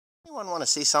Anyone want to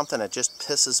see something that just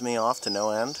pisses me off to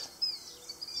no end?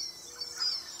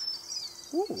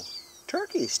 Ooh,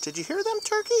 turkeys. Did you hear them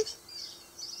turkeys?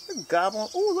 They're gobbling.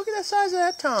 Ooh, look at the size of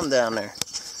that tom down there.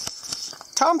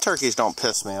 Tom turkeys don't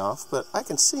piss me off, but I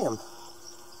can see them.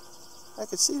 I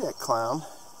can see that clown.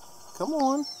 Come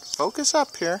on, focus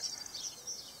up here.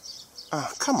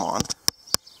 Oh, come on.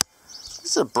 This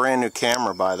is a brand new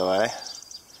camera, by the way.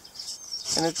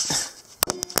 And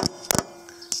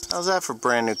how's that for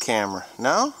brand new camera?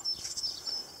 No?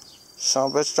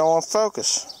 Some bitch don't want to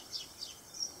focus.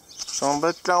 Some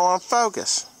bitch don't want to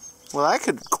focus. Well, that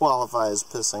could qualify as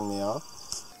pissing me off.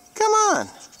 Come on.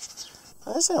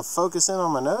 I just want to focus in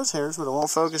on my nose hairs, but it won't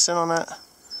focus in on that.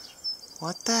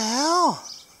 What the hell?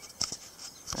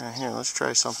 Alright, here, let's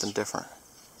try something different.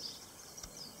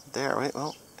 There, wait,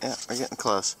 well, yeah, we're getting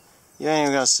close. You ain't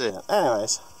even gonna see it.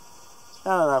 Anyways,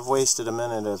 now that I've wasted a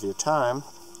minute of your time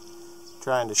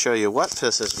trying to show you what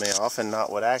pisses me off and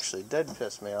not what actually did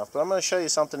piss me off, but I'm going to show you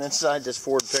something inside this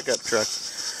Ford pickup truck.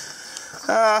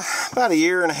 About a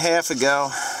year and a half ago,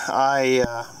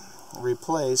 I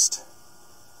replaced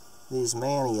these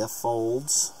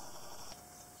manifolds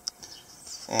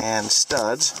and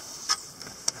studs.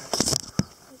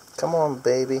 Come on,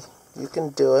 baby. You can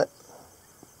do it.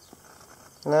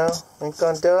 No? Ain't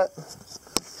gonna do it?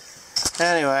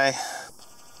 Anyway,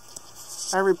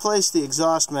 I replaced the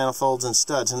exhaust manifolds and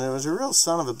studs, and it was a real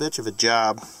son of a bitch of a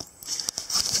job.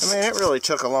 I mean, it really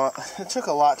took a lot. It took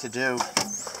a lot to do,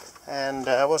 and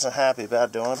I wasn't happy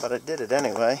about doing it, but I did it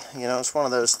anyway. You know, it's one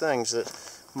of those things that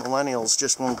millennials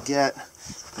just won't get,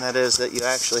 and that is that you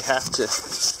actually have to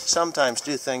sometimes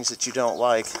do things that you don't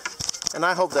like. And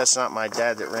I hope that's not my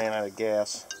dad that ran out of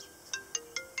gas.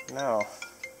 No.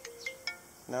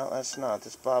 No, that's not.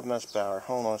 That's Bob Nussbauer.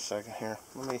 Hold on a second here.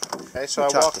 Okay, so I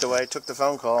walked away, took the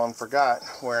phone call, and forgot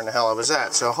where in the hell I was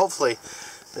at. So hopefully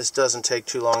this doesn't take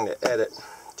too long to edit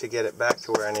to get it back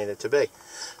to where I need it to be.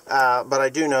 But I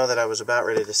do know that I was about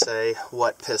ready to say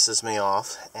what pisses me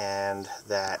off, and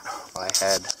that I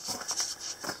had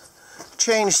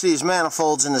changed these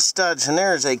manifolds in the studs, and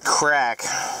there's a crack.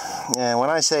 And when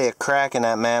I say a crack in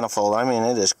that manifold, I mean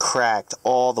it is cracked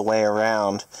all the way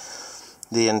around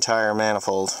the entire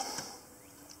manifold.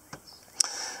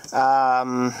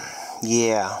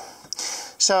 Yeah.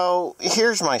 So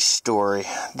here's my story.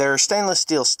 There are stainless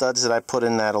steel studs that I put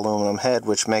in that aluminum head,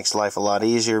 which makes life a lot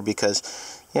easier because,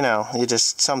 you know,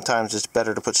 sometimes it's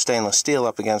better to put stainless steel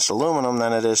up against aluminum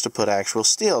than it is to put actual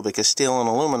steel, because steel and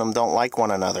aluminum don't like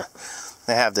one another.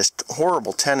 They have this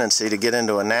horrible tendency to get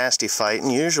into a nasty fight,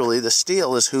 and usually the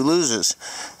steel is who loses.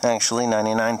 Actually,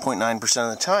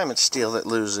 99.9% of the time it's steel that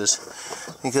loses,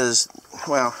 because,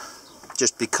 well,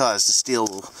 just because the steel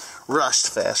will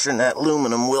rust faster and that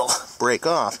aluminum will break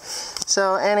off.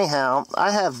 So anyhow,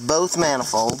 I have both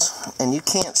manifolds, and you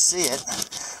can't see it,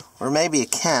 or maybe you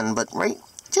can, but right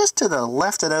just to the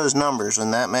left of those numbers in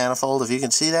that manifold, if you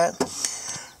can see that,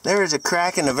 there is a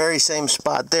crack in the very same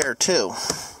spot there too.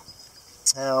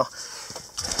 Now,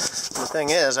 the thing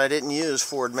is, I didn't use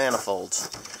Ford manifolds.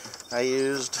 I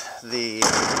used the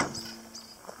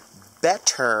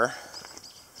better,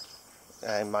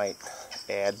 I might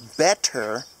add,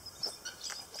 better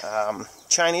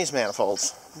Chinese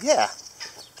manifolds. Yeah,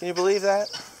 can you believe that?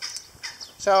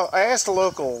 So I asked a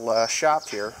local shop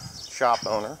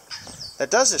owner,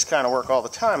 that does this kind of work all the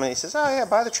time, and he says, oh yeah,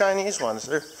 buy the Chinese ones.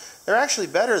 They're actually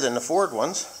better than the Ford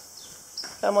ones.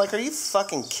 I'm like, are you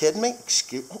fucking kidding me?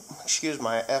 Excuse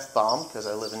my F-bomb, because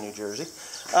I live in New Jersey.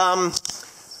 I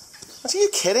said, are you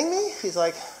kidding me? He's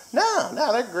like, no,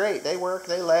 they're great. They work,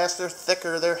 they last, they're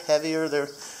thicker, they're heavier,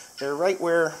 they're right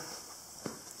where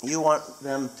you want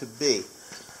them to be.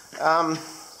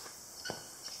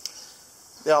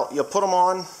 You'll put them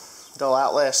on, they'll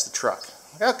outlast the truck.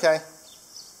 Okay.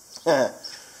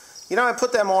 You know, I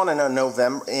put them on in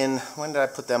November, when did I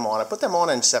put them on? I put them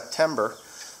on in September.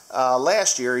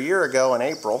 Last year, a year ago in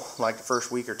April, like the first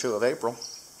week or two of April,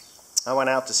 I went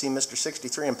out to see Mr.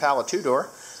 63 in Palo Tudor,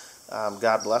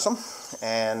 God bless him,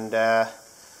 and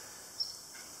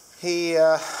he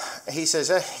says,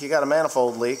 hey, you got a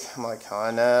manifold leak. I'm like, oh,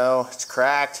 I know, it's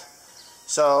cracked.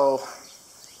 So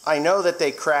I know that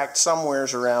they cracked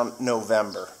somewheres around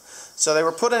November. So they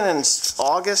were put in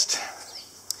August,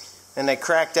 and they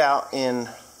cracked out in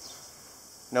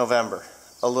November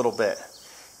a little bit.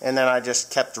 And then I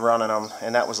just kept running them,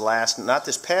 and that was not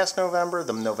this past November,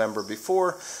 the November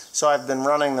before. So I've been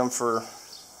running them for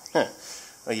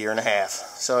a year and a half.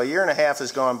 So a year and a half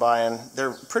has gone by, and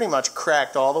they're pretty much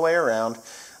cracked all the way around.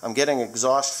 I'm getting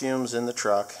exhaust fumes in the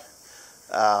truck.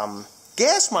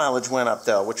 Gas mileage went up,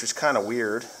 though, which was kind of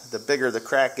weird. the bigger the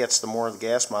crack gets, the more the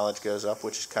gas mileage goes up,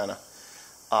 which is kind of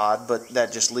odd, but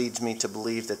that just leads me to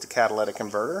believe that the catalytic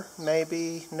converter may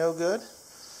be no good.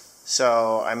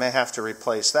 So I may have to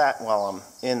replace that while I'm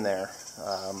in there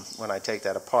when I take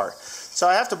that apart. So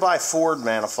I have to buy Ford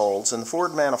manifolds, and the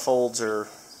Ford manifolds are,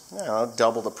 you know,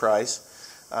 double the price,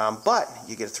 but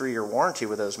you get a 3-year warranty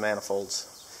with those manifolds.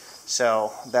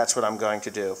 So that's what I'm going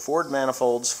to do. Ford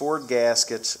manifolds, Ford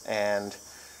gaskets, and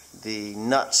the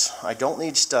nuts. I don't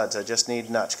need studs, I just need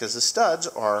nuts, because the studs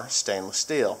are stainless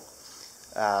steel.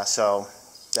 So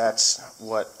that's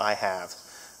what I have.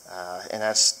 And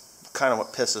that's kind of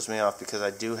what pisses me off, because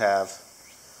I do have,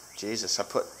 Jesus, I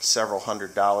put several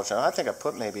 $100s, and I think I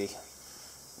put maybe,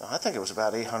 I think it was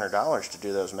about $800 to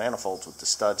do those manifolds with the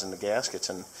studs and the gaskets,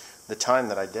 and the time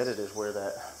that I did it is where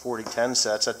that 4010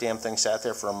 sets. That damn thing sat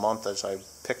there for a month as I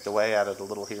picked away at it a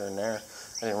little here and there.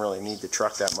 I didn't really need the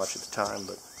truck that much at the time,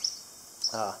 but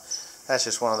that's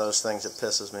just one of those things that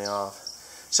pisses me off.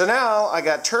 So now I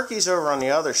got turkeys over on the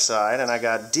other side, and I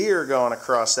got deer going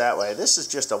across that way. This is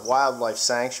just a wildlife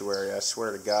sanctuary. I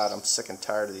swear to God, I'm sick and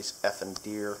tired of these effing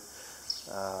deer.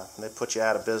 They put you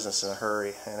out of business in a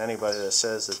hurry, and anybody that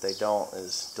says that they don't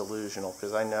is delusional,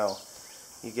 because I know.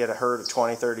 You get a herd of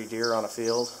 20, 30 deer on a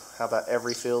field. How about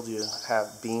every field you have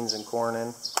beans and corn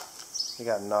in? You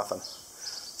got nothing.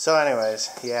 So anyways,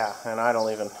 yeah, and I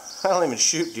don't even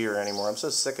shoot deer anymore. I'm so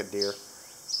sick of deer.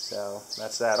 So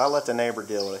that's that. I'll let the neighbor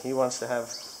deal with it. He wants to have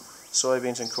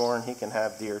soybeans and corn. He can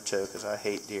have deer too, because I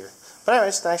hate deer. But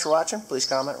anyways, thanks for watching. Please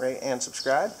comment, rate, and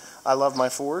subscribe. I love my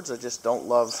Fords. I just don't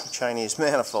love Chinese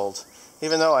manifolds.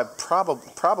 Even though I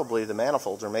probably the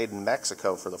manifolds are made in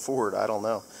Mexico for the Ford. I don't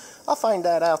know. I'll find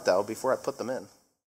that out though before I put them in.